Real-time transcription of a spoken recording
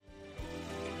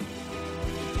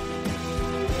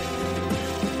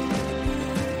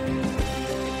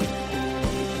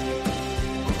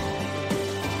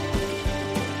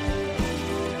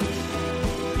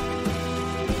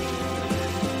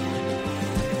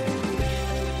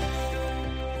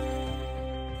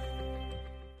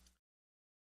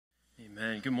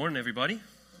right. Good morning, everybody.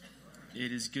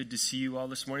 It is good to see you all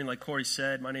this morning. Like Corey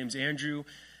said, my name's Andrew.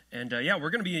 And we're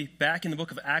going to be back in the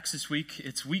book of Acts this week.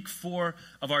 It's week 4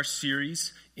 of our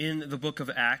series in the book of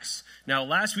Acts. Now,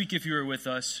 last week, if you were with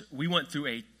us, we went through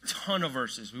a ton of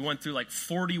verses. We went through like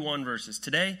 41 verses.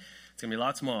 Today, it's going to be a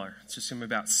lot smaller. It's just going to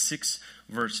be about 6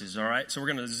 verses, all right? So we're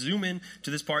going to zoom in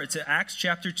to this part. It's Acts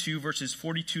chapter 2, verses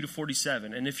 42 to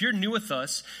 47. And if you're new with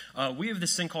us, we have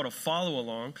this thing called a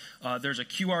follow-along. There's a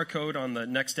QR code on the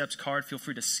Next Steps card. Feel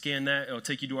free to scan that. It'll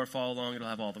take you to our follow-along. It'll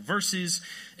have all the verses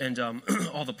and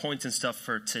all the points and stuff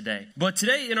for today. But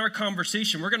today in our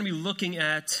conversation, we're going to be looking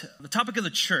at the topic of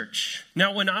the church.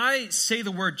 Now, when I say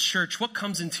the word church, what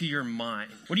comes into your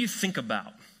mind? What do you think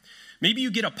about? Maybe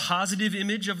you get a positive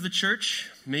image of the church.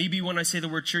 Maybe when I say the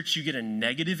word church, you get a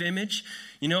negative image.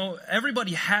 You know,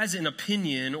 everybody has an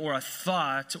opinion or a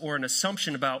thought or an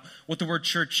assumption about what the word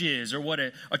church is or what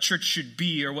a church should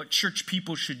be or what church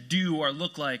people should do or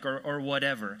look like or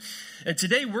whatever. And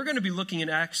today we're going to be looking at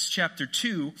Acts chapter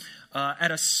 2 at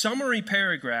a summary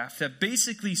paragraph that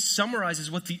basically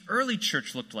summarizes what the early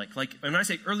church looked like. Like, when I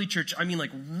say early church, I mean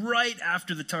like right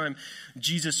after the time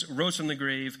Jesus rose from the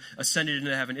grave, ascended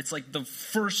into heaven. It's like the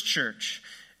first church.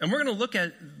 And we're going to look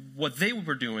at what they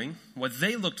were doing, what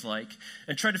they looked like,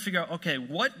 and try to figure out, okay,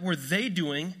 what were they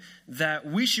doing that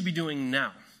we should be doing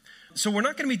now? So we're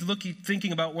not going to be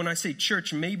thinking about, when I say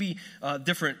church, maybe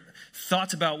different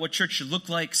thoughts about what church should look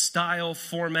like, style,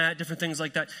 format, different things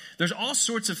like that. There's all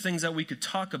sorts of things that we could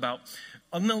talk about.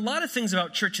 And a lot of things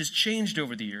about church has changed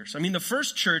over the years. I mean, the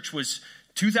first church was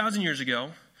 2,000 years ago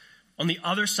on the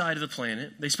other side of the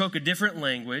planet. They spoke a different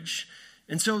language.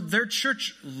 And so their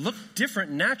church looked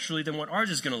different naturally than what ours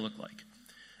is going to look like.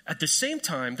 At the same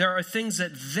time, there are things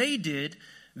that they did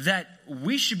that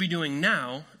we should be doing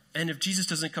now. And if Jesus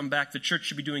doesn't come back, the church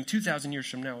should be doing 2,000 years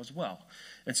from now as well.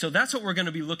 And so that's what we're going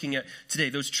to be looking at today.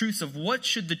 Those truths of what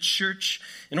should the church,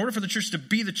 in order for the church to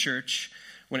be the church,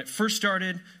 when it first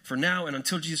started, for now, and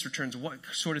until Jesus returns, what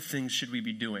sort of things should we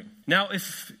be doing? Now,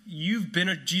 if you've been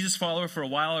a Jesus follower for a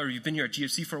while or you've been here at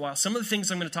GFC for a while, some of the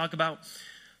things I'm going to talk about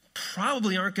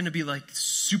probably aren't going to be like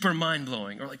super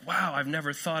mind-blowing or like, wow, I've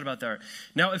never thought about that.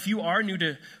 Now, if you are new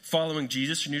to following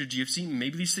Jesus or new to GFC,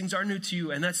 maybe these things are new to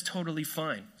you, and that's totally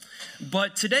fine.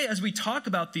 But today, as we talk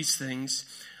about these things,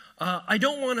 I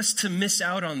don't want us to miss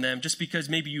out on them just because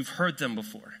maybe you've heard them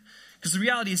before. Because the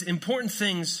reality is important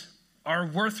things are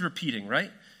worth repeating,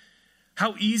 right?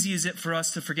 How easy is it for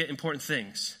us to forget important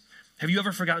things? Have you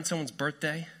ever forgotten someone's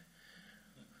birthday?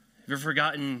 Have you ever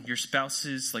forgotten your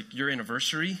spouse's, like your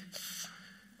anniversary?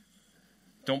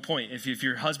 Don't point. If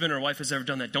your husband or wife has ever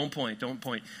done that, don't point,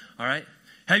 all right?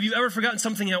 Have you ever forgotten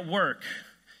something at work?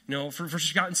 You know,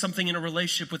 forgotten something in a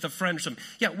relationship with a friend or something.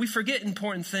 Yeah, we forget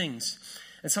important things.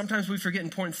 And sometimes we forget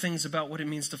important things about what it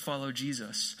means to follow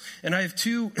Jesus. And I have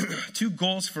two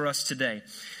goals for us today.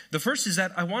 The first is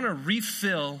that I want to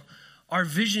refill our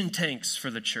vision tanks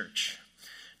for the church.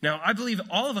 Now, I believe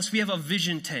all of us, we have a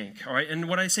vision tank, all right? And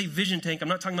when I say vision tank, I'm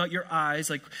not talking about your eyes,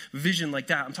 like vision like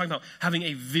that. I'm talking about having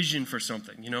a vision for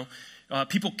something, you know?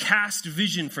 People cast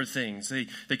vision for things.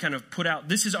 They kind of put out,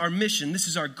 this is our mission, this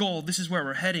is our goal, this is where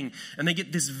we're heading. And they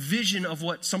get this vision of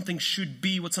what something should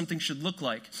be, what something should look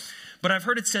like. But I've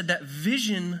heard it said that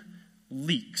vision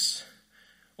leaks.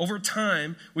 Over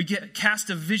time, we cast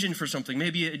a vision for something,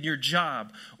 maybe in your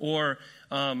job, or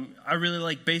I really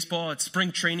like baseball. It's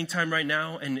spring training time right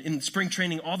now, and in spring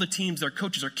training, all the teams, their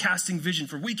coaches are casting vision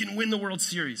for we can win the World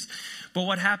Series. But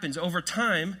what happens over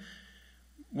time,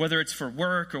 whether it's for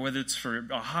work or whether it's for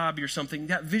a hobby or something,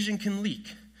 that vision can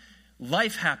leak.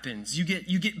 Life happens. You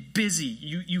get busy.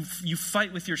 You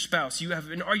fight with your spouse. You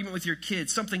have an argument with your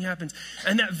kids. Something happens.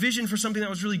 And that vision for something that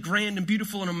was really grand and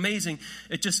beautiful and amazing,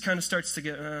 it just kind of starts to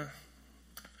get,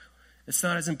 it's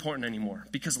not as important anymore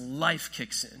because life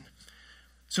kicks in.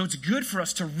 So it's good for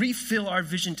us to refill our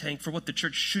vision tank for what the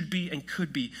church should be and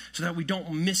could be so that we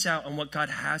don't miss out on what God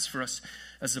has for us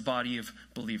as a body of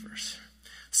believers.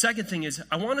 Second thing is,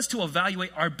 I want us to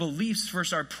evaluate our beliefs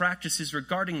versus our practices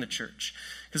regarding the church.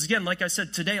 Because again, like I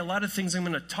said, today, a lot of things I'm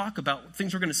going to talk about,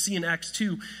 things we're going to see in Acts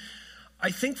 2,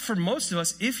 I think for most of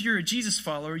us, if you're a Jesus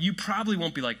follower, you probably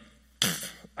won't be like,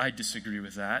 I disagree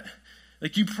with that.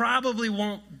 Like, you probably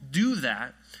won't do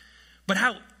that. But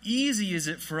how easy is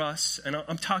it for us, and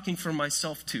I'm talking for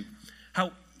myself too,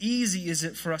 how easy is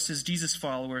it for us as Jesus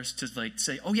followers to like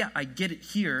say, oh yeah, I get it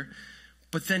here,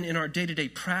 but then in our day-to-day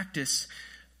practice,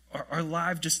 our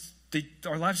lives just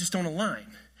don't align.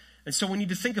 And so we need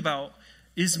to think about,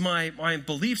 is my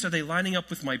beliefs, are they lining up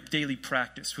with my daily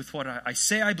practice, with what I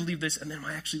say I believe this, and then am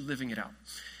I actually living it out?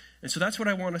 And so that's what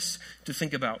I want us to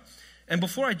think about. And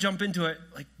before I jump into it,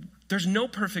 like, there's no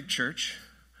perfect church.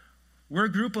 We're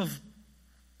a group of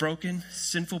broken,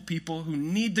 sinful people who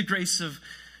need the grace of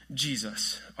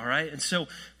Jesus, all right? And so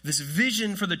this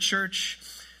vision for the church,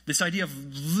 this idea of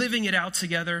living it out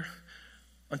together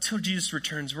until Jesus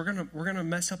returns, we're gonna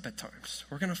mess up at times.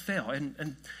 We're gonna fail.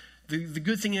 And the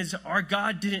good thing is our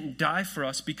God didn't die for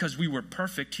us because we were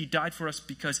perfect. He died for us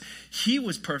because he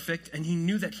was perfect, and he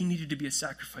knew that he needed to be a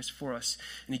sacrifice for us.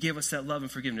 And he gave us that love and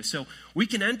forgiveness. So we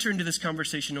can enter into this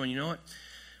conversation knowing, you know what?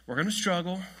 We're going to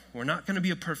struggle. We're not going to be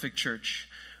a perfect church,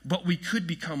 but we could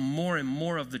become more and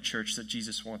more of the church that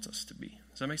Jesus wants us to be.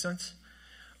 Does that make sense?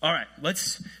 All right,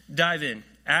 let's dive in.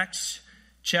 Acts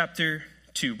chapter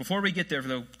 2. Before we get there,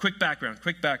 though, quick background.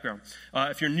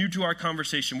 If you're new to our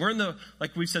conversation, we're in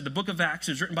like we've said, the book of Acts.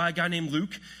 It was written by a guy named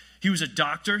Luke. He was a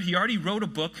doctor. He already wrote a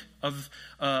book of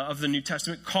the New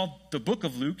Testament called the Book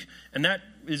of Luke, and that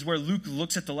is where Luke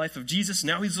looks at the life of Jesus.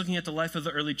 Now he's looking at the life of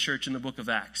the early church in the book of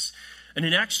Acts. And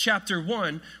in Acts chapter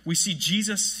 1, we see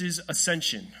Jesus'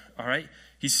 ascension, all right?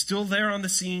 He's still there on the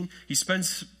scene. He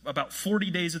spends about 40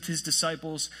 days with his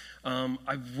disciples.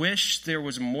 I wish there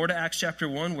was more to Acts chapter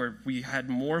 1 where we had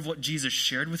more of what Jesus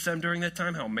shared with them during that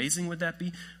time. How amazing would that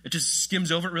be? It just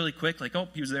skims over it really quick, like, oh,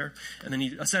 he was there, and then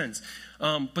he ascends.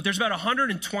 But there's about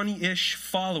 120-ish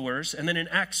followers. And then in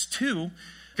Acts 2,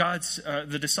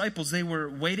 the disciples, they were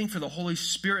waiting for the Holy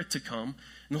Spirit to come.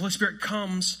 And the Holy Spirit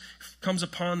comes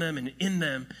upon them and in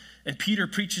them. And Peter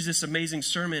preaches this amazing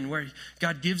sermon where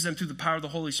God gives them, through the power of the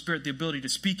Holy Spirit, the ability to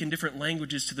speak in different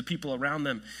languages to the people around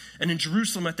them. And in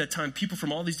Jerusalem at that time, people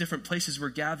from all these different places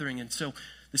were gathering. And so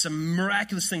this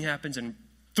miraculous thing happens, and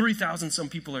 3,000 some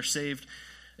people are saved.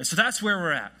 And so that's where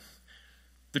we're at.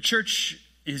 The church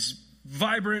is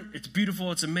vibrant, it's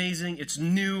beautiful, it's amazing, it's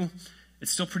new,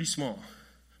 it's still pretty small.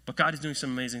 But God is doing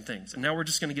some amazing things. And now we're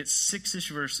just going to get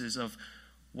 6-ish verses of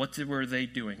what were they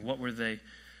doing? What were they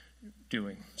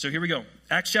doing? So here we go.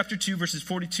 Acts chapter 2, verses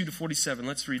 42 to 47.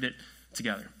 Let's read it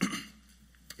together.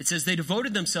 It says, they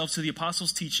devoted themselves to the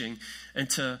apostles' teaching and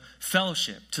to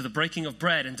fellowship, to the breaking of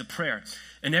bread and to prayer.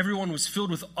 And everyone was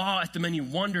filled with awe at the many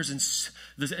wonders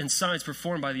and signs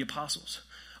performed by the apostles.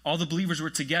 All the believers were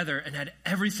together and had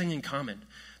everything in common.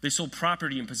 They sold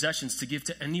property and possessions to give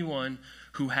to anyone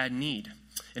who had need.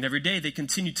 And every day they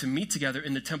continued to meet together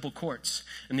in the temple courts.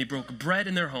 And they broke bread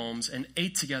in their homes and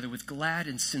ate together with glad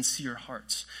and sincere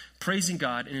hearts, praising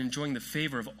God and enjoying the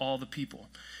favor of all the people.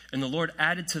 And the Lord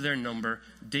added to their number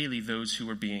daily those who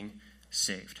were being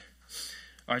saved.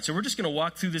 All right, so we're just going to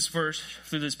walk through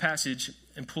this passage,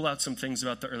 and pull out some things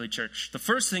about the early church. The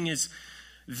first thing is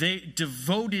they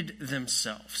devoted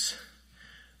themselves.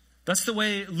 That's the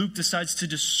way Luke decides to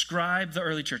describe the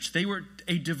early church. They were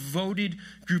a devoted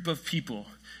group of people.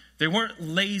 They weren't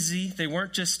lazy. They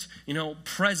weren't just,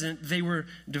 present. They were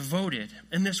devoted.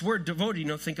 And this word devoted,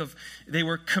 think of, they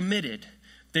were committed.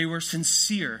 They were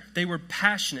sincere. They were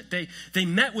passionate. They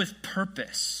met with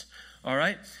purpose. All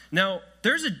right? Now,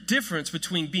 there's a difference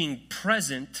between being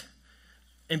present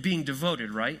and being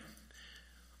devoted, right?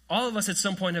 All of us at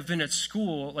some point have been at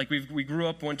school, like we grew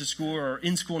up, went to school, or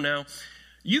in school now.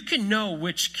 You can know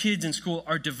which kids in school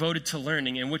are devoted to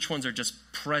learning and which ones are just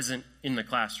present in the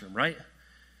classroom, right?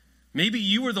 Maybe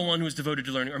you were the one who was devoted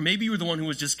to learning, or maybe you were the one who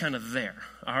was just kind of there,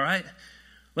 all right?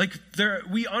 Like,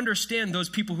 we understand those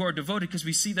people who are devoted because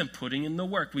we see them putting in the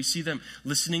work. We see them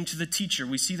listening to the teacher.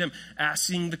 We see them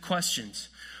asking the questions.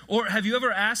 Or have you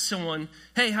ever asked someone,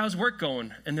 hey, how's work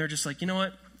going? And they're just like, you know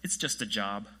what? It's just a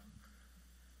job.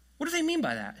 What do they mean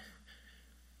by that?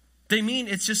 They mean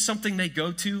it's just something they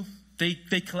go to.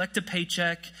 They collect a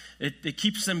paycheck. It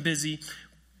keeps them busy.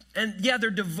 And yeah,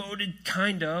 they're devoted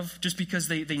kind of just because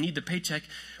they need the paycheck.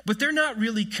 But they're not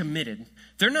really committed.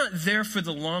 They're not there for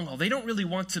the long haul. They don't really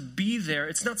want to be there.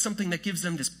 It's not something that gives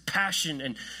them this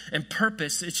passion and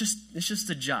purpose. It's just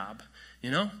a job,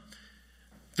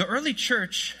 The early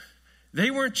church,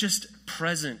 they weren't just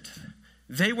present.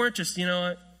 They weren't just,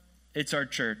 it's our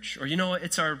church. Or,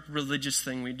 it's our religious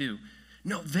thing we do.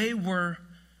 No, they were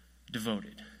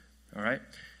devoted. All right?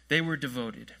 They were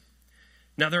devoted.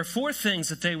 Now, there are 4 things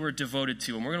that they were devoted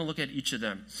to, and we're going to look at each of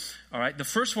them. All right? The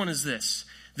first one is this.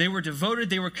 They were devoted,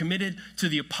 they were committed to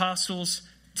the apostles'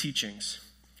 teachings.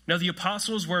 Now, the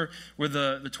apostles were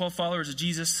the 12 followers of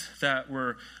Jesus that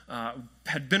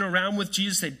had been around with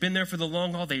Jesus. They'd been there for the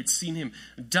long haul. They had seen him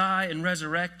die and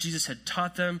resurrect. Jesus had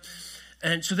taught them.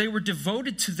 And so they were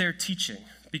devoted to their teaching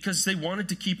because they wanted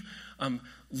to keep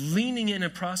leaning in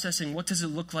and processing what does it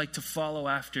look like to follow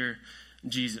after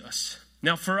Jesus.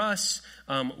 Now, for us,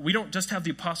 we don't just have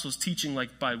the apostles' teaching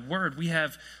like by word. We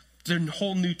have the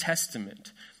whole New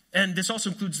Testament. And this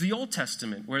also includes the Old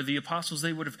Testament, where the apostles,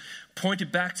 they would have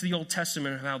pointed back to the Old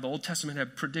Testament and how the Old Testament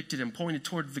had predicted and pointed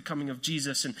toward the coming of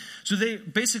Jesus. And so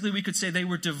we could say they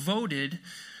were devoted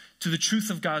to the truth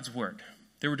of God's word.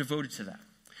 They were devoted to that.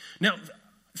 Now,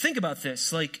 think about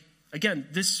this. Again,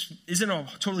 this isn't a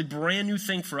totally brand new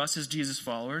thing for us as Jesus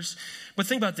followers. But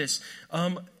think about this.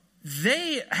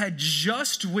 They had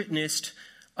just witnessed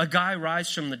a guy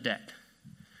rise from the dead.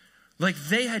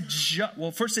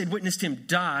 First they'd witnessed him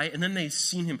die, and then they'd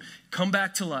seen him come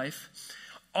back to life.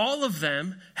 All of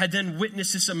them had then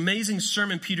witnessed this amazing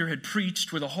sermon Peter had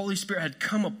preached where the Holy Spirit had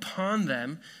come upon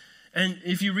them. And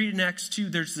if you read in Acts 2,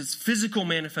 there's this physical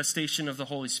manifestation of the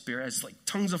Holy Spirit as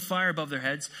tongues of fire above their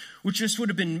heads, which just would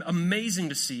have been amazing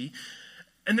to see.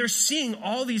 And they're seeing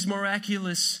all these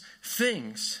miraculous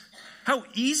things. How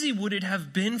easy would it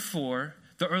have been for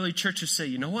the early church to say,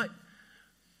 you know what?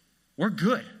 We're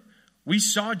good. We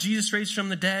saw Jesus raised from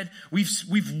the dead. We've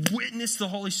witnessed the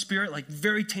Holy Spirit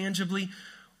very tangibly.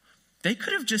 They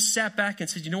could have just sat back and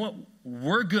said, you know what?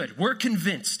 We're good. We're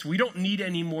convinced. We don't need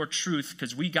any more truth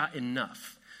because we got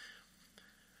enough.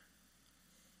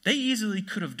 They easily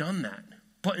could have done that.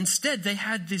 But instead, they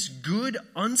had this good,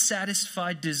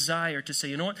 unsatisfied desire to say,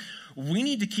 you know what? We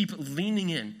need to keep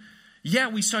leaning in. Yeah,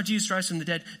 we saw Jesus rise from the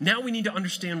dead. Now we need to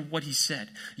understand what he said.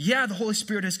 Yeah, the Holy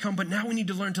Spirit has come, but now we need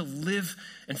to learn to live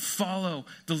and follow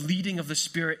the leading of the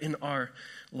Spirit in our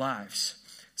lives.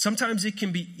 Sometimes it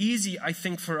can be easy, I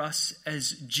think, for us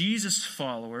as Jesus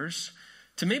followers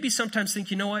to maybe sometimes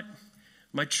think, you know what?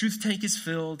 My truth tank is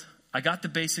filled. I got the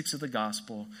basics of the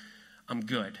gospel. I'm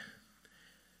good.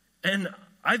 And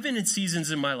I've been in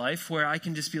seasons in my life where I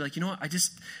can just be like, you know what?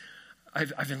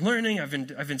 I've been learning, I've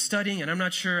been studying, and I'm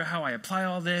not sure how I apply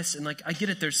all this. And I get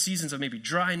it, there's seasons of maybe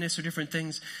dryness or different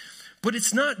things. But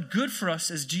it's not good for us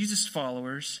as Jesus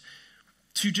followers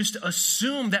to just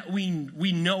assume that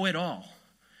we know it all.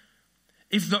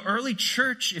 If the early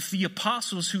church, if the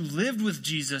apostles who lived with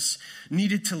Jesus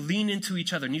needed to lean into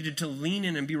each other, needed to lean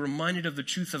in and be reminded of the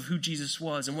truth of who Jesus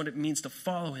was and what it means to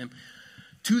follow him,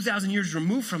 2,000 years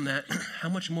removed from that, how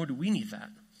much more do we need that?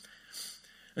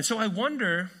 And so I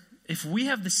wonder if we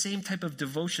have the same type of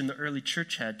devotion the early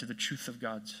church had to the truth of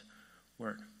God's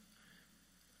word.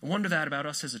 I wonder that about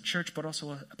us as a church, but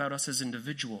also about us as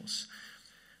individuals.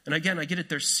 And again, I get it,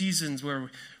 there's seasons where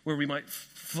we might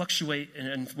fluctuate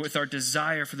and with our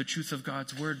desire for the truth of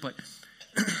God's word, but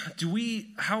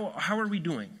how are we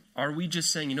doing? Are we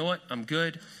just saying, you know what, I'm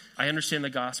good, I understand the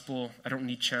gospel, I don't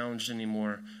need challenged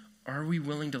anymore? Are we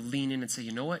willing to lean in and say,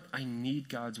 you know what, I need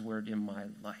God's word in my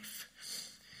life?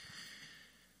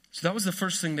 So that was the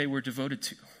first thing they were devoted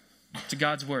to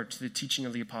God's word, to the teaching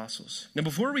of the apostles. Now,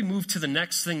 before we move to the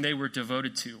next thing they were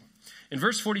devoted to, in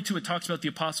verse 42, it talks about the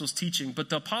apostles' teaching, but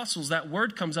the apostles, that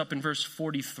word comes up in verse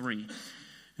 43.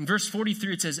 In verse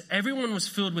 43, it says, everyone was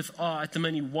filled with awe at the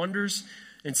many wonders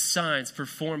and signs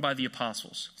performed by the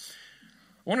apostles.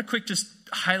 I want to just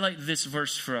highlight this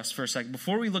verse for us for a second,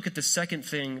 before we look at the second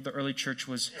thing the early church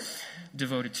was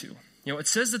devoted to. It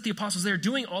says that the apostles, they're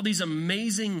doing all these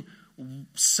amazing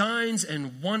signs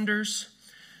and wonders.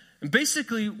 And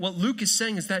basically what Luke is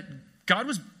saying is that God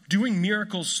was doing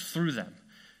miracles through them.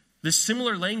 This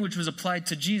similar language was applied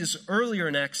to Jesus earlier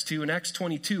in Acts 2. In Acts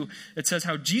 22, it says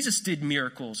how Jesus did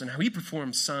miracles and how he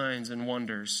performed signs and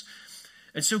wonders.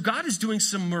 And so God is doing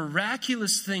some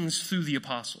miraculous things through the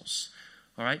apostles.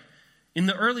 All right? In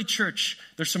the early church,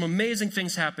 there's some amazing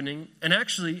things happening. And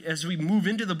actually, as we move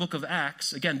into the book of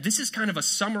Acts, again, this is kind of a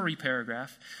summary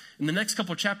paragraph. In the next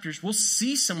couple of chapters, we'll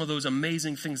see some of those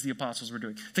amazing things the apostles were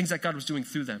doing, things that God was doing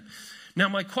through them. Now,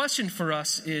 my question for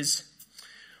us is,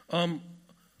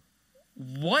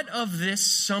 what of this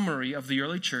summary of the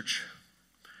early church,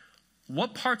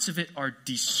 what parts of it are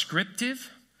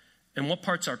descriptive and what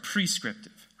parts are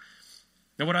prescriptive?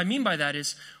 Now, what I mean by that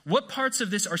is, what parts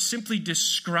of this are simply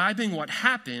describing what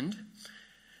happened,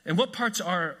 and what parts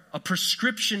are a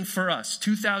prescription for us,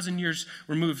 2,000 years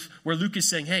removed, where Luke is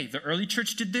saying, hey, the early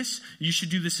church did this, you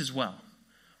should do this as well?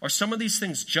 Are some of these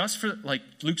things just for,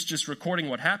 Luke's just recording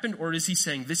what happened, or is he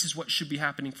saying this is what should be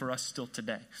happening for us still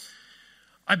today?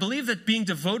 I believe that being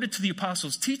devoted to the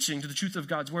apostles' teaching, to the truth of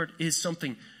God's word, is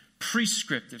something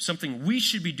prescriptive, something we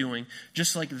should be doing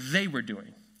just like they were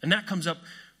doing. And that comes up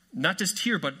not just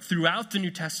here, but throughout the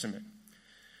New Testament.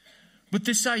 But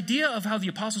this idea of how the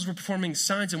apostles were performing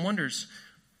signs and wonders,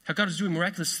 how God was doing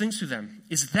miraculous things through them,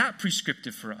 is that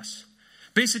prescriptive for us?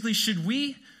 Basically, should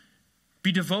we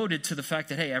be devoted to the fact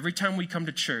that, hey, every time we come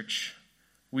to church,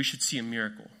 we should see a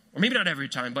miracle? Or maybe not every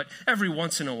time, but every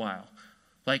once in a while.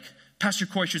 Pastor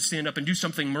Corey should stand up and do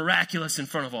something miraculous in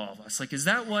front of all of us. Is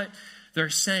that what they're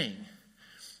saying?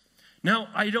 Now,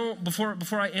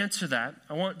 before I answer that,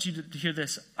 I want you to hear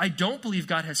this. I don't believe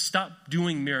God has stopped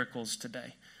doing miracles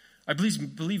today. I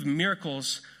believe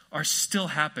miracles are still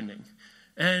happening.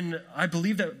 And I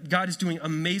believe that God is doing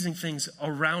amazing things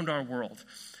around our world.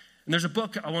 And there's a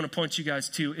book I want to point you guys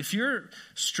to. If you're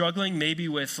struggling maybe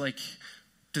with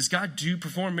does God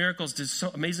perform miracles? Does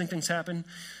amazing things happen?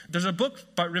 There's a book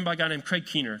written by a guy named Craig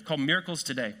Keener called Miracles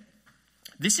Today.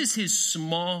 This is his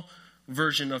small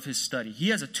version of his study. He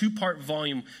has a 2-part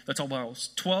volume that's about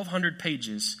 1,200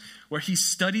 pages where he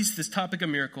studies this topic of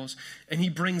miracles, and he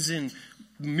brings in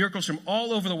miracles from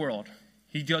all over the world.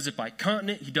 He does it by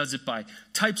continent. He does it by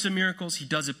types of miracles. He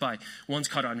does it by ones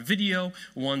caught on video,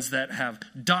 ones that have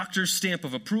doctor's stamp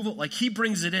of approval. He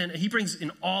brings it in. He brings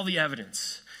in all the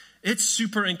evidence. It's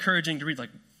super encouraging to read.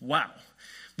 Wow.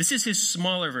 This is his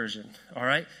smaller version, all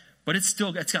right? But it's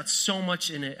got so much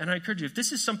in it. And I encourage you, if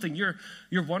this is something you're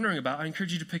wondering about, I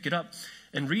encourage you to pick it up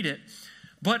and read it.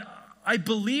 But I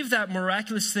believe that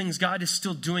miraculous things, God is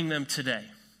still doing them today.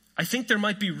 I think there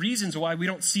might be reasons why we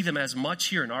don't see them as much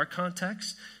here in our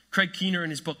context. Craig Keener in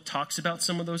his book talks about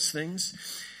some of those things.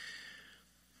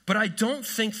 But I don't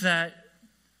think that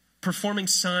performing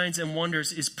signs and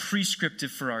wonders is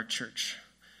prescriptive for our church.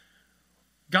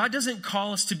 God doesn't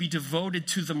call us to be devoted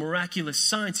to the miraculous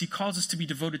signs. He calls us to be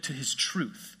devoted to his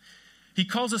truth. He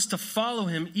calls us to follow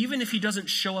him even if he doesn't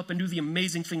show up and do the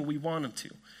amazing thing we want him to.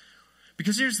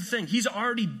 Because here's the thing. He's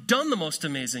already done the most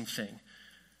amazing thing,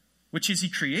 which is he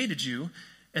created you,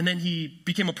 and then he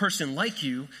became a person like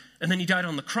you, and then he died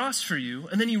on the cross for you,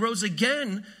 and then he rose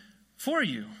again for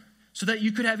you so that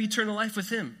you could have eternal life with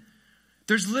him.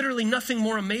 There's literally nothing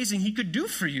more amazing he could do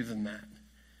for you than that.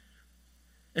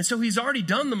 And so he's already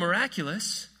done the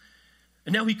miraculous,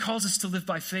 and now he calls us to live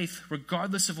by faith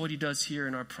regardless of what he does here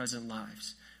in our present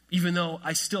lives, even though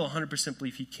I still 100%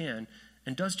 believe he can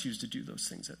and does choose to do those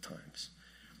things at times.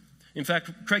 In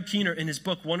fact, Craig Keener, in his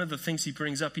book, one of the things he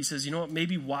brings up, he says, you know what,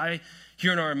 maybe why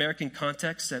here in our American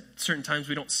context at certain times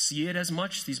we don't see it as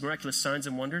much, these miraculous signs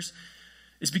and wonders,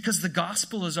 is because the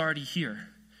gospel is already here.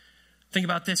 Think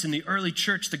about this. In the early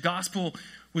church, the gospel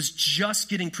was just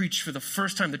getting preached for the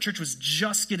first time. The church was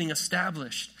just getting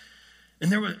established.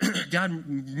 And God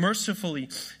mercifully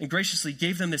and graciously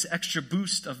gave them this extra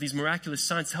boost of these miraculous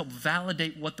signs to help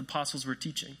validate what the apostles were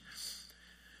teaching.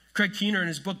 Craig Keener in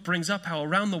his book brings up how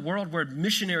around the world where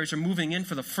missionaries are moving in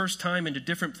for the first time into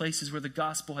different places where the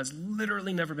gospel has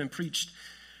literally never been preached,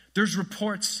 there's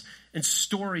reports and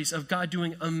stories of God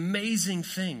doing amazing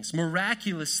things,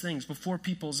 miraculous things before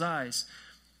people's eyes.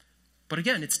 But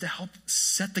again, it's to help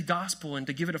set the gospel and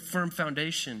to give it a firm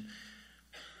foundation.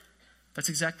 That's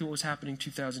exactly what was happening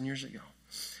 2,000 years ago.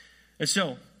 And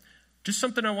so, just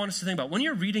something I want us to think about. When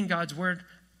you're reading God's word,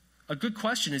 a good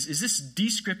question is this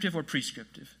descriptive or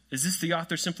prescriptive? Is this the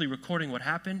author simply recording what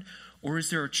happened? Or is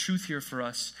there a truth here for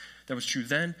us that was true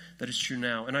then, that is true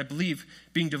now? And I believe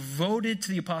being devoted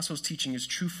to the apostles' teaching is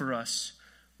true for us,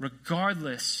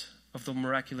 regardless of the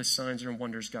miraculous signs and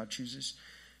wonders God chooses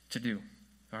to do.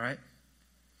 All right?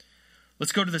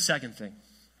 Let's go to the second thing.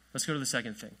 All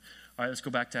right, let's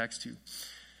go back to Acts 2.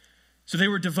 So they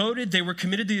were devoted, they were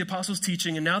committed to the apostles'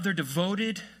 teaching, and now they're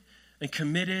devoted and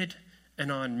committed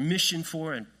and on mission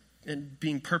for and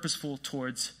being purposeful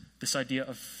towards this idea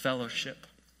of fellowship.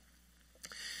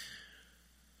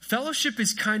 Fellowship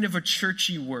is kind of a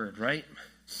churchy word, right?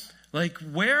 Like,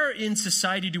 where in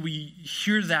society do we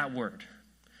hear that word?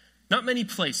 Not many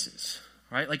places,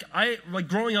 right? Like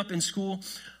growing up in school,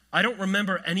 I don't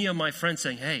remember any of my friends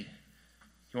saying, hey,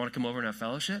 you want to come over and have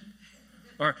fellowship?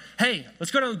 Or, hey,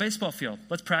 let's go down to the baseball field.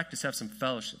 Let's practice, have some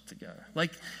fellowship together.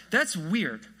 Like, that's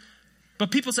weird.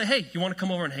 But people say, hey, you want to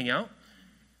come over and hang out?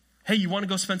 Hey, you want to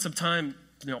go spend some time,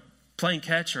 playing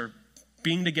catch or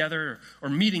being together or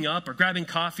meeting up or grabbing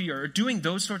coffee or doing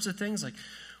those sorts of things? Like,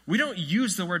 we don't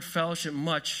use the word fellowship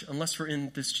much unless we're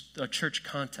in this church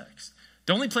context.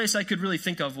 The only place I could really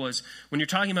think of was when you're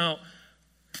talking about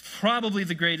probably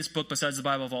the greatest book besides the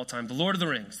Bible of all time, The Lord of the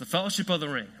Rings, The Fellowship of the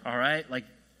Ring, all right? Like,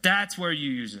 that's where you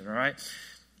use it, all right?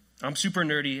 I'm super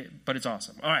nerdy, but it's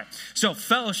awesome. All right, so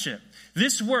fellowship.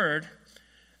 This word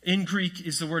in Greek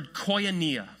is the word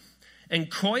koinonia.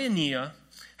 And koinonia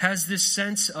has this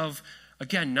sense of,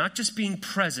 again, not just being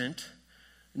present,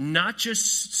 not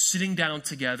just sitting down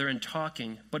together and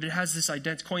talking, but it has this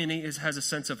identity. Koinonia has a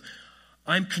sense of,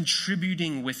 I'm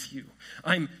contributing with you.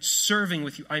 I'm serving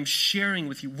with you. I'm sharing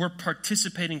with you. We're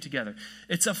participating together.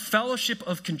 It's a fellowship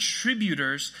of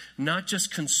contributors, not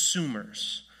just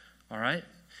consumers. All right?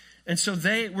 And so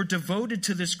they were devoted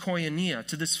to this koinonia,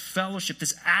 to this fellowship,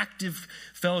 this active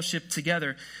fellowship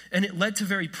together. And it led to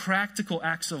very practical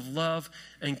acts of love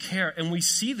and care. And we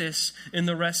see this in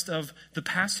the rest of the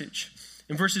passage.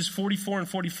 In verses 44 and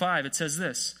 45, it says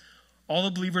this: all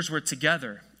the believers were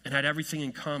together and had everything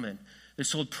in common. They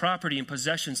sold property and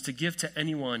possessions to give to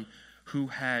anyone who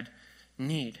had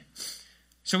need.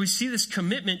 So we see this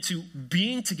commitment to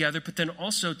being together, but then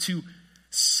also to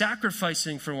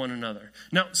sacrificing for one another.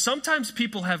 Now, sometimes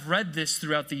people have read this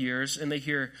throughout the years and they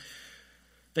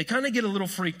kind of get a little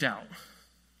freaked out,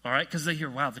 all right? Because they hear,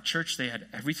 wow, the church, they had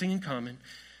everything in common.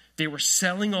 They were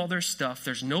selling all their stuff.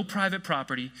 There's no private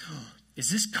property. Is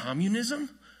this communism?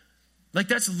 Like,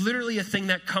 that's literally a thing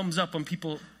that comes up when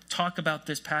people talk about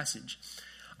this passage.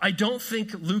 I don't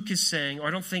think Luke is saying, or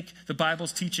I don't think the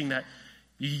Bible's teaching that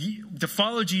to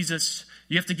follow Jesus,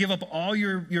 you have to give up all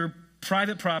your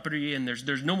private property and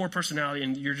there's no more personality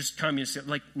and you're just communist.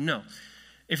 Like, no.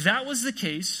 If that was the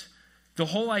case, the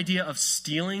whole idea of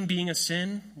stealing being a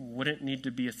sin wouldn't need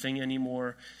to be a thing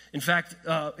anymore. In fact,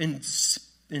 in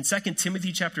 2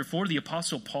 Timothy chapter 4, the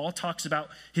Apostle Paul talks about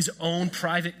his own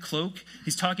private cloak.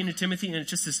 He's talking to Timothy, and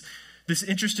it's just this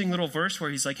interesting little verse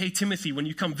where he's like, hey, Timothy, when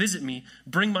you come visit me,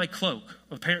 bring my cloak.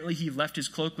 Apparently he left his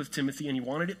cloak with Timothy and he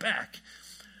wanted it back.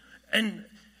 And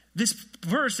this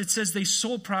verse, it says they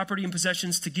sold property and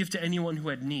possessions to give to anyone who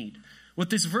had need. What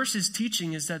this verse is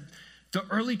teaching is that the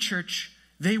early church,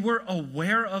 they were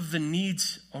aware of the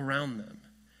needs around them.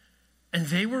 And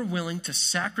they were willing to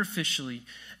sacrificially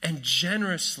and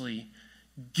generously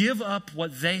give up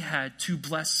what they had to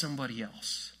bless somebody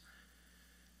else.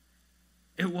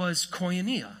 It was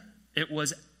koinonia. It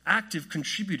was active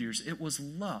contributors. It was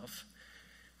love.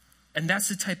 And that's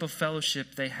the type of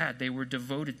fellowship they had. They were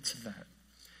devoted to that.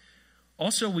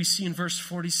 Also, we see in verse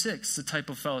 46 the type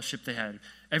of fellowship they had.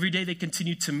 Every day they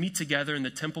continued to meet together in the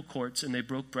temple courts, and they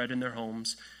broke bread in their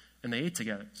homes, and they ate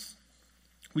together.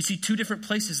 We see two different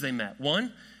places they met.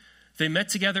 One, they met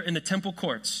together in the temple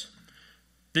courts.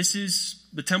 This is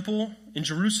the temple in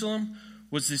Jerusalem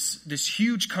was this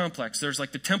huge complex. There's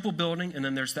like the temple building, and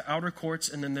then there's the outer courts,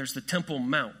 and then there's the Temple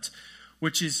Mount,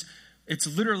 which is, it's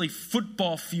literally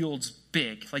football fields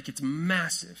big. Like, it's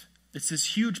massive. It's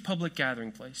this huge public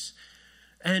gathering place.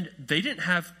 And they didn't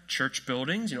have church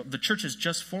buildings. You know, the church has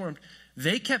just formed.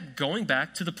 They kept going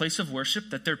back to the place of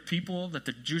worship that the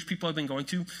Jewish people have been going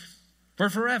to for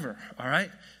forever, all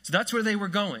right? So that's where they were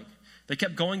going. They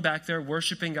kept going back there,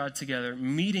 worshiping God together,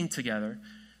 meeting together.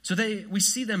 So we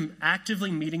see them actively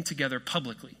meeting together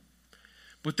publicly.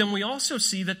 But then we also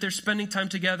see that they're spending time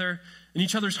together in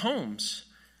each other's homes.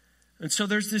 And so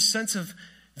there's this sense of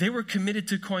they were committed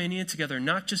to koinonia together,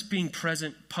 not just being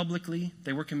present publicly.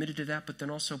 They were committed to that, but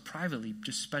then also privately,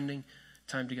 just spending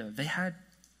time together. They had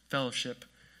fellowship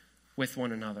with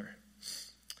one another.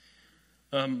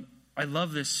 I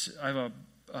love this. I have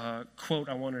a quote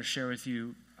I wanted to share with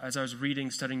you. As I was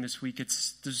studying this week,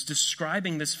 it's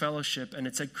describing this fellowship, and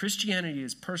it said Christianity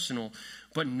is personal,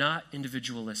 but not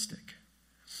individualistic.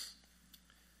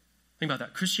 Think about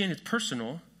that. Christianity is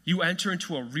personal. You enter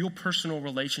into a real personal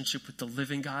relationship with the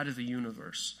living God of the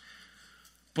universe.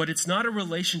 But it's not a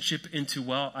relationship into,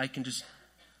 well, I can just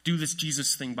do this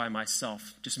Jesus thing by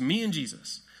myself. Just me and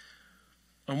Jesus.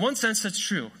 In one sense, that's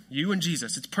true. You and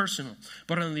Jesus. It's personal.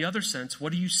 But on the other sense,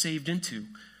 what are you saved into?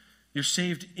 You're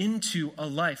saved into a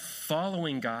life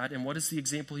following God. And what is the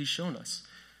example he's shown us?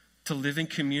 To live in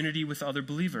community with other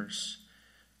believers.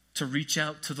 To reach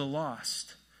out to the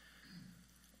lost.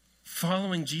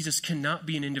 Following Jesus cannot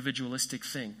be an individualistic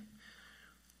thing.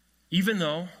 Even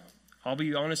though, I'll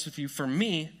be honest with you, for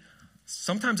me,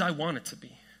 sometimes I want it to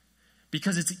be.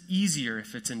 Because it's easier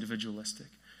if it's individualistic.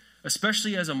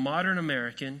 Especially as a modern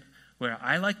American, where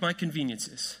I like my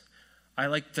conveniences. I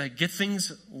like to get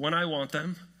things when I want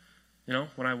them. You know,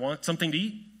 when I want something to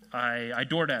eat, I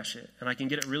DoorDash it, and I can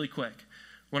get it really quick.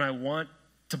 When I want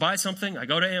to buy something, I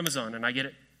go to Amazon, and I get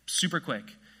it super quick.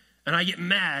 And I get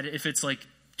mad if it's like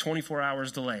 24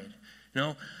 hours delayed, you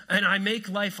know? And I make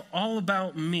life all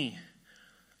about me.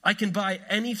 I can buy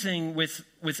anything with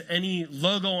any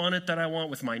logo on it that I want,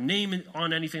 with my name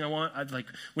on anything I want.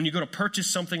 When you go to purchase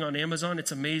something on Amazon,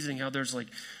 it's amazing how there's like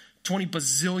 20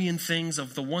 bazillion things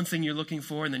of the one thing you're looking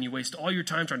for, and then you waste all your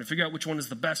time trying to figure out which one is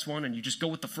the best one, and you just go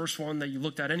with the first one that you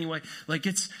looked at anyway.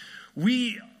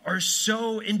 We are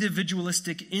so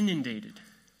individualistic, inundated.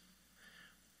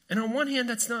 And on one hand,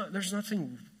 there's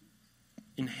nothing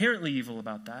inherently evil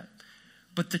about that.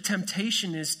 But the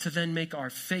temptation is to then make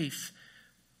our faith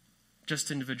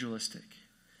just individualistic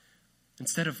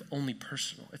instead of only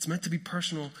personal. It's meant to be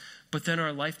personal, but then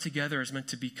our life together is meant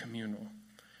to be communal.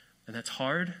 And that's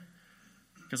hard,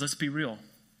 Because let's be real,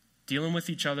 dealing with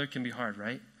each other can be hard,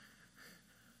 right?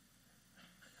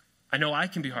 I know I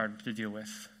can be hard to deal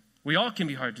with. We all can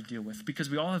be hard to deal with because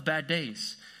we all have bad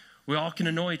days. We all can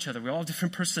annoy each other. We all have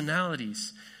different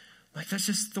personalities. Like, that's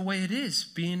just the way it is,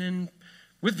 being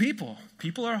with people.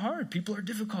 People are hard. People are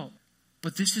difficult.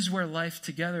 But this is where life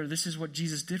together, this is what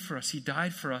Jesus did for us. He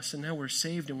died for us, and now we're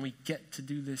saved, and we get to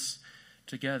do this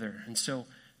together. And so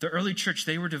the early church,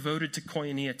 they were devoted to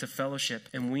koinonia, to fellowship,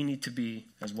 and we need to be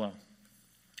as well.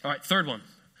 All right, third one.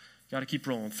 Got to keep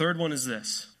rolling. Third one is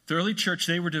this. The early church,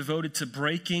 they were devoted to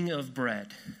breaking of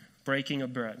bread. Breaking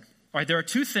of bread. All right, there are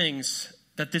two things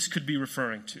that this could be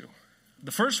referring to.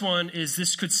 The first one is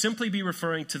this could simply be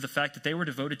referring to the fact that they were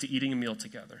devoted to eating a meal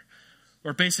together.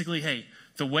 Or basically, hey,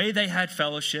 the way they had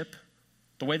fellowship,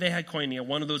 the way they had koinonia,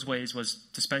 one of those ways was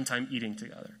to spend time eating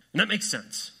together. And that makes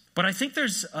sense. But I think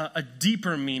there's a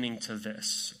deeper meaning to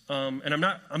this. And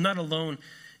I'm not alone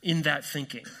in that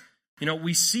thinking. You know,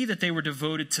 we see that they were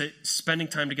devoted to spending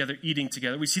time together, eating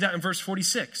together. We see that in verse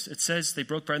 46. It says they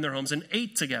broke bread in their homes and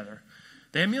ate together.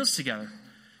 They had meals together.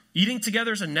 Eating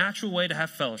together is a natural way to have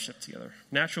fellowship together.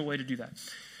 Natural way to do that.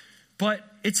 But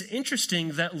it's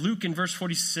interesting that Luke in verse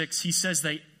 46, he says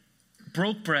they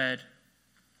broke bread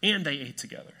and they ate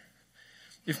together.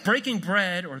 If breaking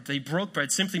bread or they broke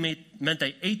bread simply meant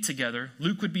they ate together,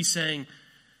 Luke would be saying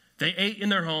they ate in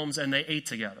their homes and they ate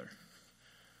together.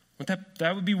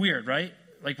 That would be weird, right?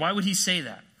 Like, why would he say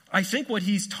that? I think what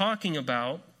he's talking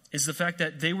about is the fact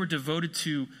that they were devoted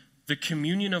to the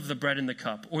communion of the bread and the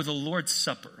cup, or the Lord's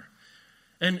Supper.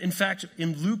 And in fact,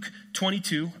 in Luke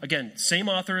 22, again, same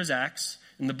author as Acts,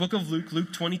 in the book of Luke,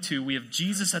 Luke 22, we have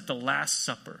Jesus at the Last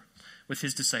Supper with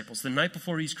his disciples, the night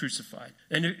before he's crucified.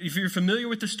 And if you're familiar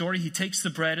with the story, he takes the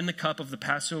bread and the cup of the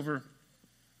Passover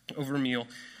meal,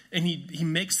 and he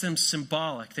makes them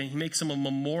symbolic. He makes them a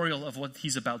memorial of what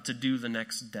he's about to do the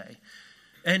next day.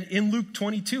 And in Luke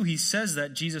 22, he says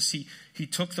that Jesus, he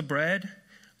took the bread,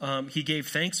 he gave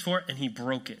thanks for it, and he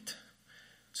broke it.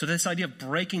 So this idea of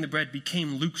breaking the bread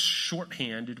became Luke's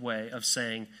shorthanded way of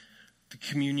saying the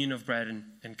communion of bread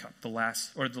and cup, the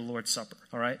Lord's Supper,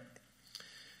 all right?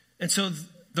 And so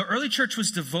the early church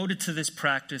was devoted to this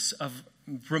practice of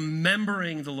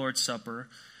remembering the Lord's Supper,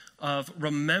 of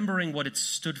remembering what it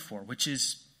stood for, which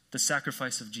is the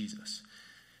sacrifice of Jesus.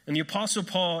 And the Apostle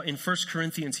Paul in 1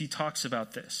 Corinthians, he talks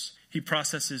about this. He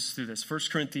processes through this. 1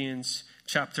 Corinthians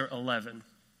chapter 11.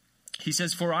 He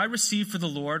says, "For I received for the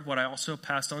Lord what I also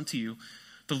passed on to you.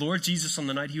 The Lord Jesus, on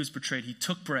the night he was betrayed, he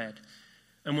took bread.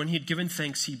 And when he had given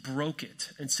thanks, he broke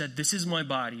it and said, 'This is my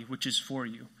body, which is for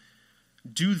you.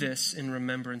 Do this in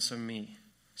remembrance of me.'"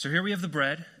 So here we have the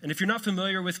bread. And if you're not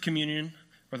familiar with communion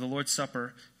or the Lord's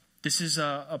Supper, this is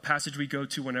a passage we go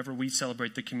to whenever we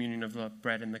celebrate the communion of the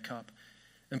bread and the cup.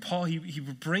 And Paul, he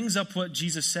brings up what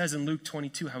Jesus says in Luke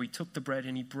 22, how he took the bread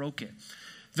and he broke it.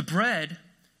 The bread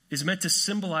is meant to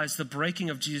symbolize the breaking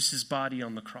of Jesus' body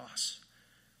on the cross.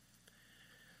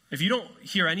 If you don't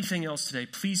hear anything else today,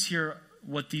 please hear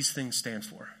what these things stand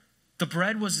for. The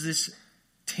bread was this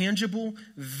tangible,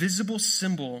 visible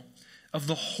symbol of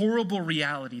the horrible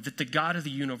reality that the God of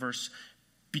the universe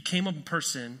became a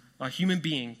person, a human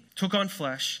being, took on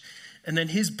flesh, and then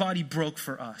his body broke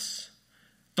for us.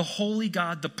 The holy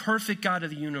God, the perfect God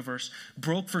of the universe,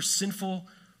 broke for sinful,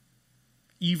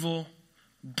 evil,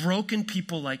 broken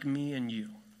people like me and you.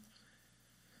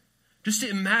 Just to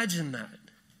imagine that.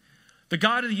 The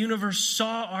God of the universe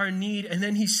saw our need, and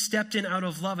then he stepped in out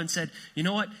of love and said, you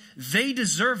know what? They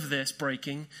deserve this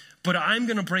breaking, but I'm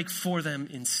going to break for them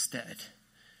instead.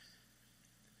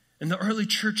 And the early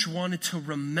church wanted to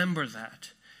remember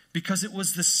that because it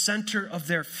was the center of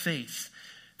their faith.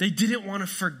 They didn't want to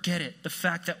forget it, the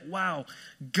fact that, wow,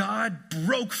 God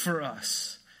broke for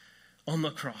us on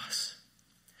the cross.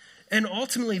 And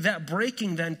ultimately, that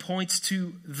breaking then points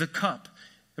to the cup.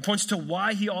 It points to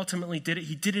why he ultimately did it.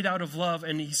 He did it out of love,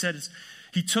 and he said,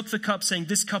 he took the cup saying,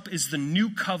 "This cup is the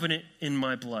new covenant in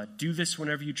my blood. Do this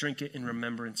whenever you drink it in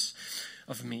remembrance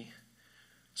of me."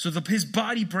 So his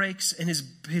body breaks, and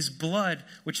his blood,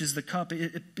 which is the cup,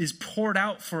 it is poured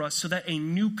out for us so that a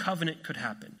new covenant could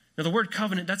happen. Now, the word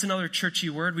covenant, that's another churchy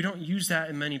word. We don't use that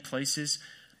in many places.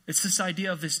 It's this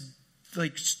idea of this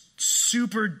like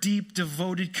super deep,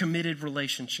 devoted, committed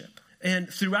relationship. And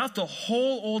throughout the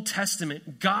whole Old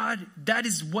Testament, God, that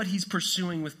is what he's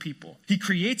pursuing with people. He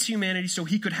creates humanity so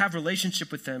he could have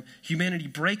relationship with them. Humanity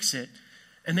breaks it,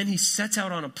 and then he sets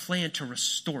out on a plan to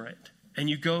restore it.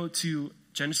 And you go to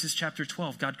Genesis chapter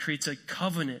 12, God creates a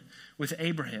covenant with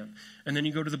Abraham. And then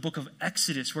you go to the book of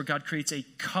Exodus where God creates a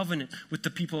covenant with the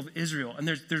people of Israel. And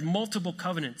there's multiple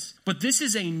covenants. But this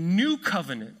is a new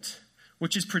covenant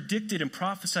which is predicted and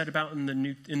prophesied about in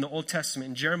the Old Testament,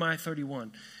 in Jeremiah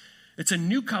 31. It's a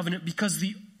new covenant because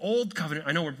the old covenant,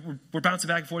 I know we're bouncing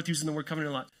back and forth using the word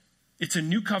covenant a lot. It's a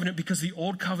new covenant because the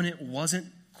old covenant wasn't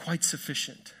quite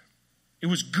sufficient. It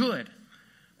was good,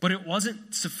 but it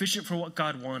wasn't sufficient for what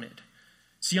God wanted.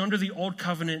 See, under the old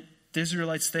covenant, the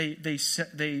Israelites,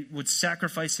 they would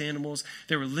sacrifice animals.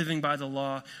 They were living by the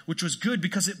law, which was good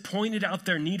because it pointed out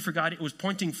their need for God. It was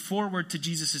pointing forward to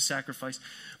Jesus' sacrifice.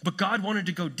 But God wanted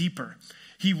to go deeper.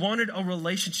 He wanted a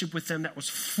relationship with them that was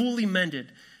fully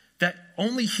mended, that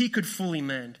only he could fully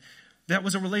mend. That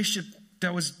was a relationship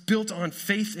that was built on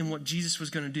faith in what Jesus was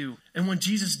going to do. And when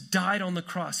Jesus died on the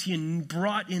cross, he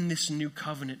brought in this new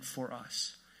covenant for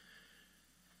us.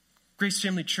 Grace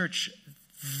Family Church,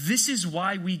 this is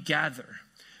why we gather.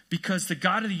 Because the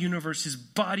God of the universe, his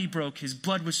body broke, his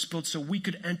blood was spilled so we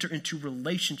could enter into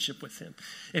relationship with him.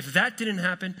 If that didn't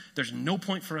happen, there's no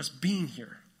point for us being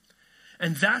here.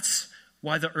 And that's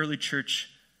why the early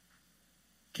church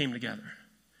came together.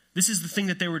 This is the thing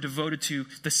that they were devoted to,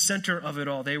 the center of it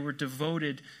all. They were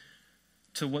devoted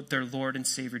to what their Lord and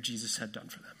Savior Jesus had done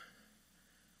for them.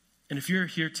 And if you're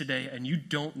here today and you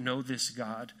don't know this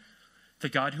God, the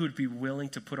God who would be willing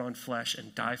to put on flesh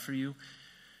and die for you,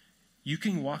 you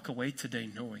can walk away today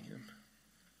knowing him.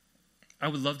 I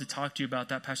would love to talk to you about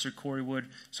that. Pastor Corey would,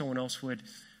 someone else would.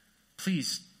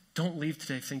 Please don't leave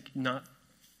today not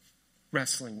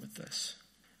wrestling with this.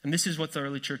 And this is what the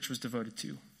early church was devoted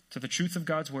to the truth of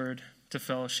God's word, to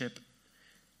fellowship,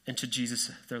 and to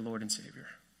Jesus, their Lord and Savior.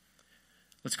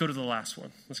 Let's go to the last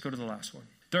one.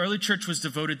 The early church was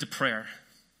devoted to prayer.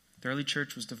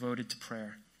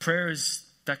 Prayer is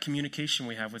that communication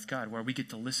we have with God, where we get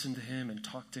to listen to him and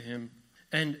talk to him.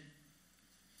 And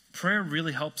prayer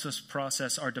really helps us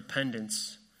process our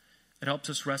dependence. It helps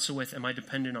us wrestle with, am I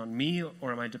dependent on me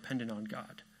or am I dependent on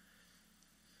God?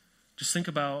 Just think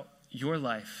about your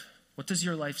life. What does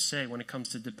your life say when it comes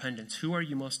to dependence? Who are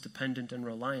you most dependent and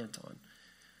reliant on?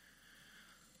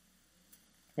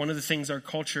 One of the things our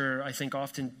culture, I think,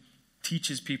 often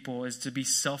teaches people is to be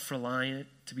self-reliant,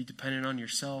 to be dependent on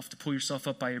yourself, to pull yourself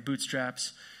up by your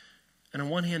bootstraps. And on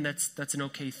one hand, that's an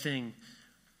okay thing.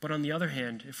 But on the other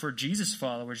hand, if we're Jesus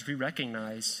followers, we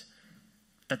recognize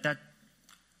that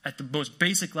at the most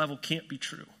basic level can't be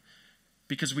true.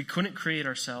 Because we couldn't create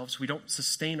ourselves. We don't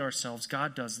sustain ourselves.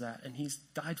 God does that, and he's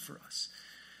died for us.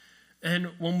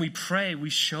 And when we pray, we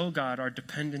show God our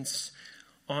dependence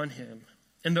on him.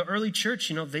 In the early church,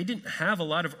 they didn't have a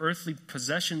lot of earthly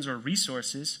possessions or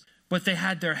resources, but they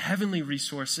had their heavenly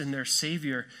resource in their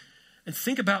Savior. And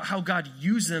think about how God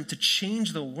used them to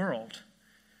change the world.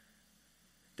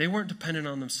 They weren't dependent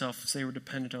on themselves. They were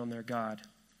dependent on their God.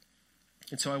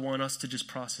 And so I want us to just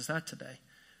process that today.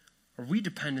 Are we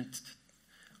dependent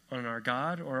on our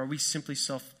God, or are we simply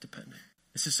self-dependent?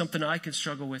 This is something I can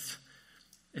struggle with.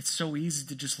 It's so easy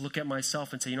to just look at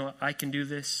myself and say, what, I can do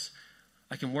this.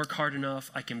 I can work hard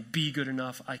enough. I can be good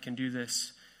enough. I can do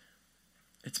this.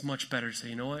 It's much better to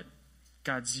say, what?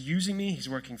 God's using me. He's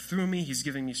working through me. He's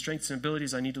giving me strengths and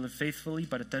abilities. I need to live faithfully,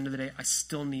 but at the end of the day, I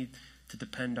still need to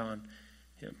depend on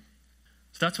him.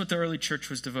 So that's what the early church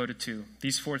was devoted to.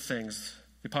 These four things: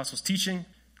 the apostles' teaching,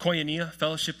 koinonia,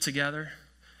 fellowship together,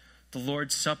 the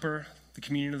Lord's Supper, the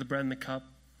communion of the bread and the cup,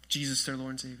 Jesus, their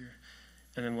Lord and Savior,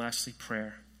 and then lastly,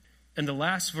 prayer. And the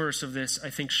last verse of this, I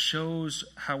think, shows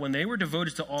how when they were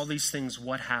devoted to all these things,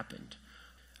 what happened.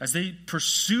 As they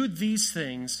pursued these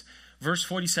things, verse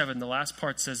 47, the last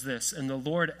part says this, and the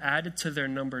Lord added to their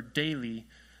number daily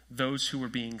those who were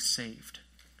being saved.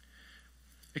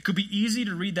 It could be easy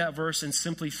to read that verse and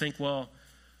simply think, well,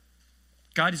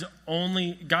 God's the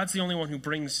only one who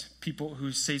brings people,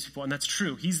 who saves people, and that's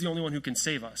true. He's the only one who can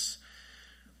save us.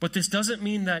 But this doesn't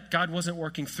mean that God wasn't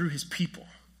working through his people.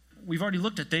 We've already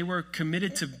looked at, they were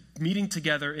committed to meeting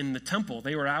together in the temple.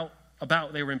 They were out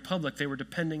about, they were in public, they were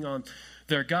depending on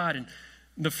their God. And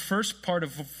the first part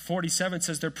of 47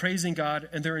 says they're praising God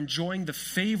and they're enjoying the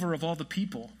favor of all the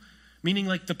people. Meaning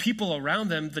like the people around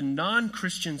them, the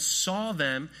non-Christians saw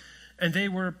them and they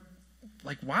were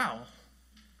like, wow,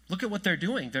 look at what they're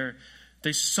doing.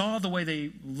 They saw the way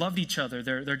they loved each other,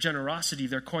 their generosity,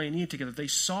 their koinonia together. They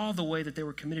saw the way that they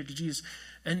were committed to Jesus.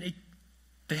 And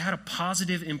they had a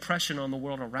positive impression on the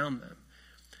world around them.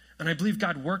 And I believe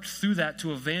God worked through that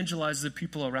to evangelize the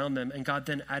people around them. And God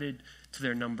then added to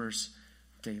their numbers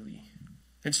daily.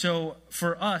 And so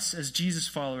for us as Jesus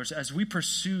followers, as we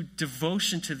pursue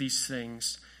devotion to these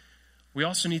things, we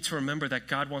also need to remember that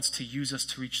God wants to use us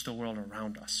to reach the world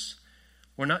around us.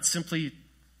 We're not simply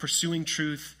pursuing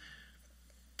truth,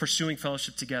 pursuing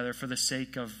fellowship together for the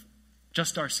sake of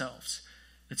just ourselves.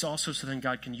 It's also so then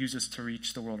God can use us to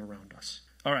reach the world around us.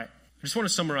 All right, I just want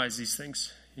to summarize these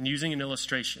things in using an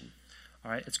illustration.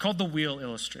 All right, it's called the wheel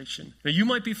illustration. Now, you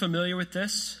might be familiar with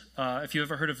this. If you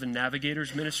ever heard of the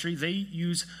Navigators Ministry, they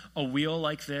use a wheel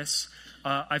like this.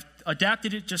 I've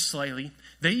adapted it just slightly.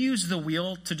 They use the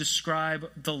wheel to describe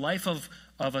the life of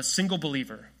a single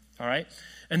believer. All right,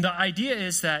 and the idea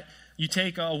is that you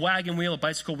take a wagon wheel, a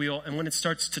bicycle wheel, and when it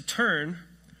starts to turn,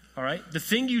 all right, the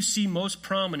thing you see most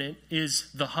prominent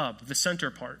is the hub, the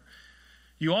center part.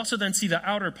 You also then see the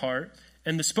outer part,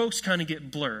 and the spokes kind of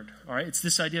get blurred, all right? It's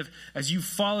this idea of as you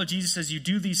follow Jesus, as you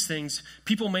do these things,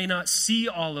 people may not see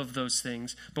all of those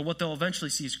things, but what they'll eventually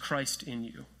see is Christ in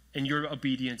you and your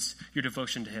obedience, your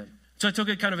devotion to him. So I took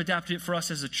it, kind of adapted it for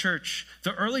us as a church.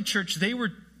 The early church, they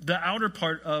were the outer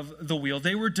part of the wheel.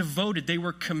 They were devoted. They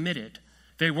were committed.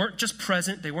 They weren't just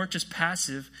present. They weren't just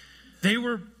passive. They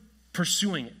were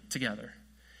pursuing it together.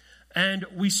 And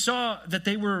we saw that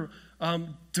they were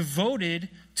devoted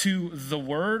to the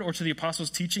word or to the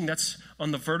apostles' teaching. That's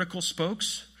on the vertical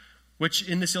spokes, which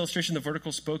in this illustration, the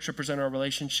vertical spokes represent our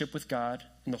relationship with God,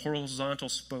 and the horizontal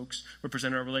spokes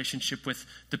represent our relationship with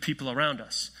the people around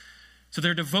us. So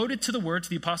they're devoted to the word, to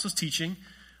the apostles' teaching.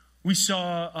 We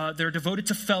saw they're devoted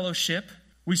to fellowship.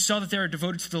 We saw that they are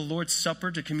devoted to the Lord's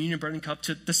Supper, to communion, bread, and cup,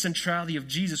 to the centrality of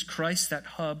Jesus Christ, that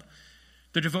hub.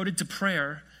 They're devoted to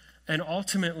prayer. And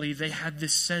ultimately, they had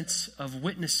this sense of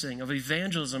witnessing, of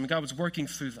evangelism. God was working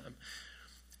through them.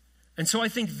 And so I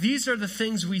think these are the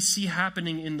things we see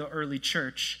happening in the early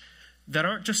church that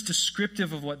aren't just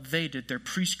descriptive of what they did. They're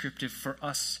prescriptive for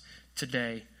us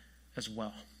today as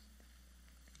well.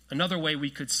 Another way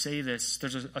we could say this,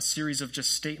 there's a series of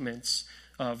just statements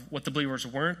of what the believers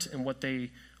weren't and what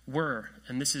they were.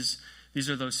 And these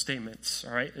are those statements,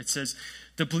 all right? It says,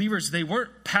 the believers, they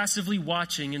weren't passively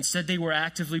watching. Instead, they were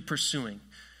actively pursuing.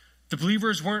 The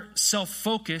believers weren't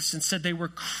self-focused. Instead, they were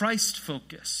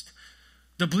Christ-focused.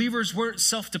 The believers weren't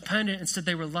self-dependent. Instead,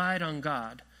 they relied on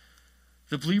God.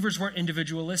 The believers weren't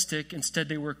individualistic. Instead,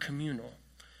 they were communal.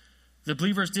 The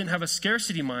believers didn't have a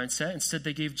scarcity mindset. Instead,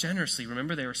 they gave generously.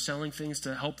 Remember, they were selling things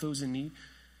to help those in need.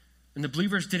 And the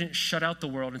believers didn't shut out the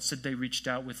world. Instead, they reached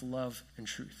out with love and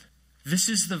truth. This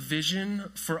is the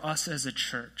vision for us as a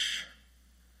church.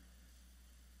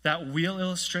 That wheel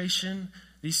illustration,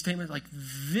 these statements, like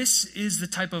this is the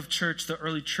type of church the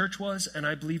early church was, and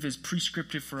I believe is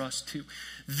prescriptive for us too.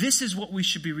 This is what we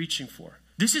should be reaching for.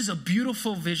 This is a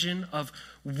beautiful vision of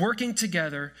working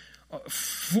together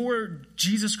for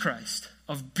Jesus Christ,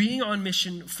 of being on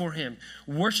mission for him,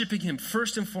 worshiping him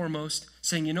first and foremost,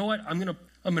 saying, you know what, I'm going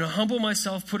to humble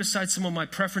myself, put aside some of my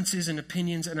preferences and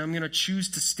opinions, and I'm going to choose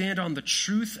to stand on the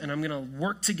truth, and I'm going to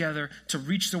work together to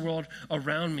reach the world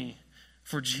around me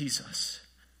for Jesus.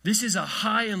 This is a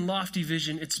high and lofty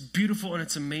vision. It's beautiful and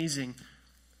it's amazing,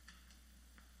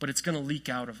 but it's going to leak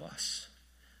out of us.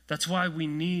 That's why we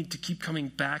need to keep coming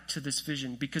back to this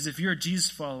vision, because if you're a Jesus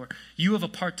follower, you have a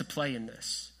part to play in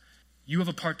this. You have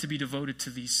a part to be devoted to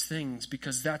these things,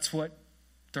 because that's what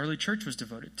the early church was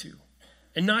devoted to.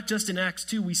 And not just in Acts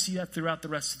 2, we see that throughout the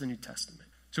rest of the New Testament.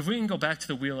 So if we can go back to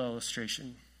the wheel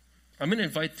illustration, I'm going to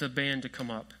invite the band to come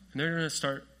up, and they're going to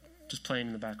start just playing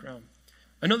in the background.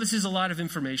 I know this is a lot of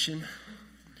information.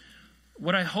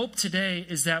 What I hope today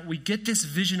is that we get this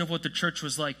vision of what the church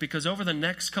was like, because over the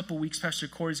next couple weeks, Pastor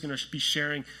Corey's going to be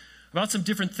sharing about some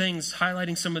different things,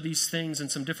 highlighting some of these things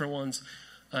and some different ones,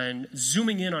 and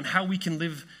zooming in on how we can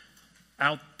live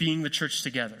out being the church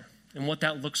together and what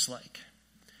that looks like.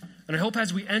 And I hope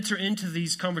as we enter into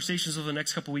these conversations over the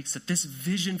next couple weeks that this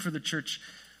vision for the church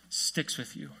sticks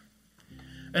with you.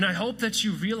 And I hope that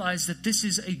you realize that this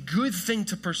is a good thing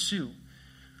to pursue.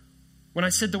 When I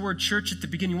said the word church at the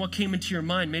beginning, what came into your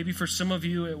mind? Maybe for some of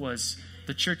you it was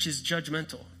the church is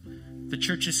judgmental. The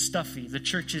church is stuffy. The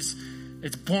church is,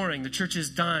 it's boring. The church is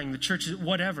dying. The church is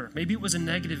whatever. Maybe it was a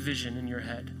negative vision in your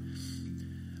head.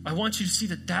 I want you to see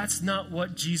that that's not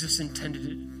what Jesus intended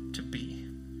it to be.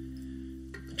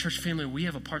 Church family, we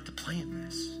have a part to play in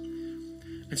this.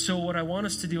 And so what I want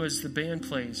us to do as the band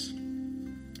plays,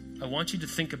 I want you to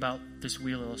think about this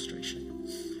wheel illustration.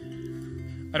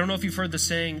 I don't know if you've heard the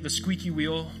saying, the squeaky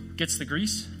wheel gets the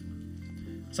grease.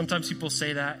 Sometimes people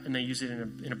say that and they use it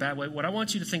in a bad way. What I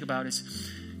want you to think about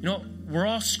is, you know, we're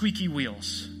all squeaky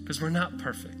wheels because we're not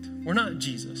perfect. We're not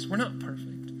Jesus. We're not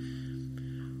perfect.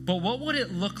 But what would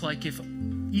it look like if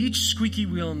each squeaky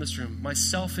wheel in this room,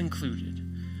 myself included,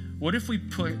 what if we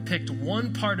picked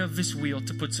one part of this wheel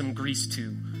to put some grease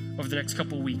to over the next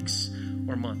couple weeks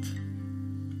or month?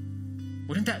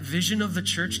 Wouldn't that vision of the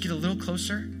church get a little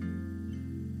closer?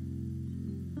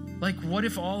 Like, what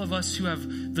if all of us who have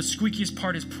the squeakiest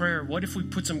part is prayer, what if we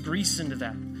put some grease into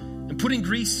that? And putting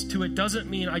grease to it doesn't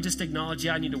mean I just acknowledge,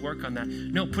 I need to work on that.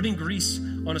 No, putting grease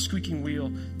on a squeaking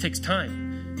wheel takes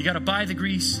time. You got to buy the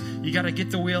grease. You got to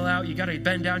get the wheel out. You got to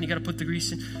bend down. You got to put the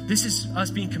grease in. This is us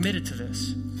being committed to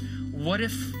this. What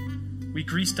if we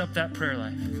greased up that prayer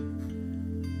life?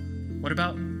 What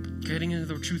about getting into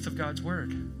the truth of God's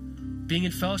word? Being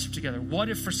in fellowship together. What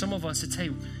if for some of us it's,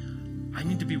 hey, I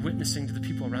need to be witnessing to the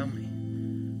people around me.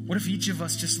 What if each of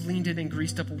us just leaned in and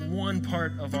greased up one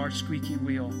part of our squeaky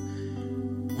wheel?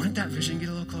 Wouldn't that vision get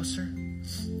a little closer?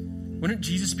 Wouldn't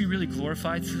Jesus be really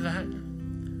glorified through that?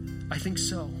 I think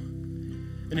so.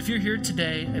 And if you're here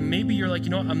today and maybe you're like, you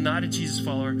know what, I'm not a Jesus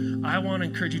follower, I want to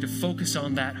encourage you to focus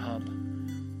on that hub.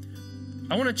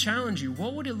 I want to challenge you.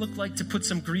 What would it look like to put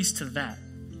some grease to that?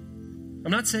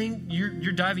 I'm not saying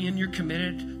you're diving in, you're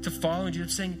committed to following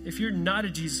Jesus. I'm saying if you're not a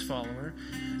Jesus follower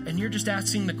and you're just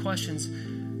asking the questions,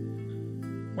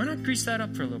 why not grease that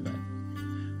up for a little bit?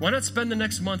 Why not spend the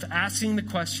next month asking the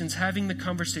questions, having the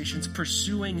conversations,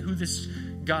 pursuing who this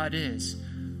God is?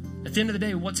 At the end of the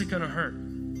day, what's it going to hurt?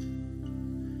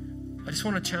 I just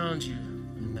want to challenge you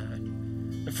in that.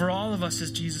 And for all of us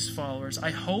as Jesus followers, I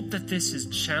hope that this is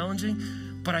challenging,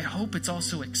 but I hope it's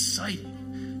also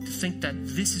exciting to think that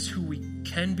this is who we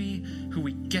can be, who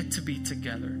we get to be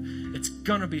together. It's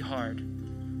going to be hard,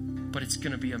 but it's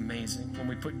going to be amazing when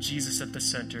we put Jesus at the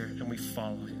center and we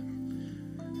follow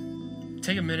him.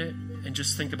 Take a minute and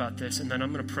just think about this, and then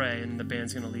I'm going to pray, and the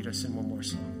band's going to lead us in one more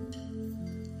song.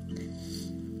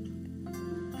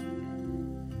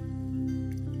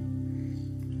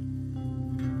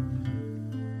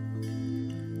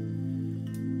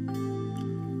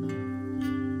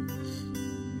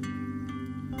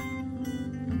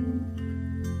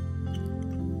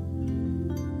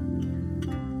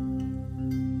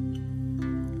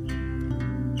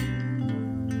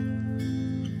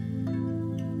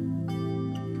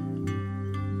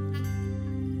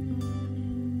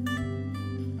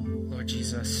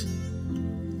 Jesus,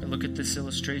 I look at this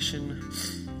illustration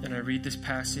and I read this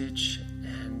passage,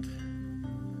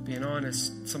 and being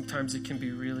honest, sometimes it can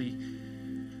be really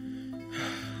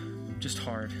just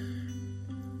hard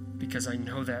because I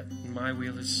know that my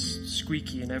wheel is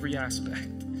squeaky in every aspect,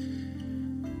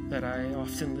 that I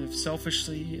often live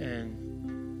selfishly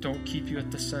and don't keep you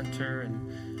at the center,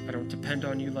 and I don't depend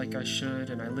on you like I should,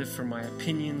 and I live for my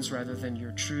opinions rather than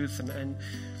your truth, and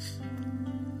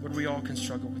we all can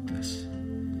struggle with this.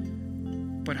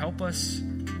 But help us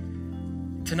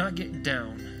to not get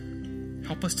down.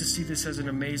 Help us to see this as an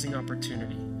amazing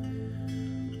opportunity.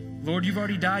 Lord, you've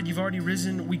already died. You've already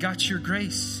risen. We got your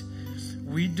grace.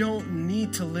 We don't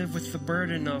need to live with the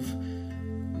burden of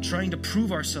trying to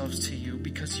prove ourselves to you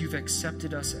because you've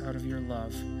accepted us out of your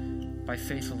love by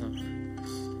faith alone.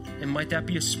 And might that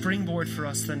be a springboard for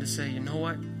us then to say, you know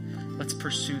what? Let's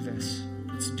pursue this.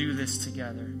 Let's do this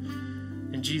together.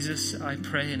 And Jesus, I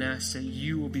pray and ask that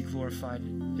you will be glorified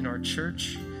in our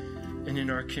church and in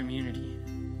our community.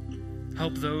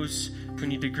 Help those who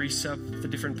need to grease up the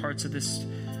different parts of this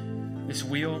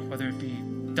wheel, whether it be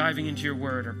diving into your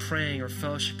word or praying or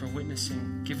fellowship or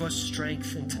witnessing. Give us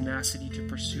strength and tenacity to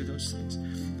pursue those things.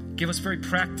 Give us very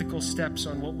practical steps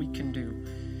on what we can do,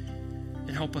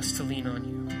 and help us to lean on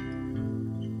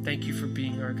you. Thank you for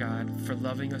being our God, for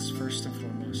loving us first and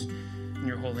foremost. In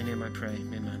your holy name I pray,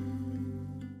 amen.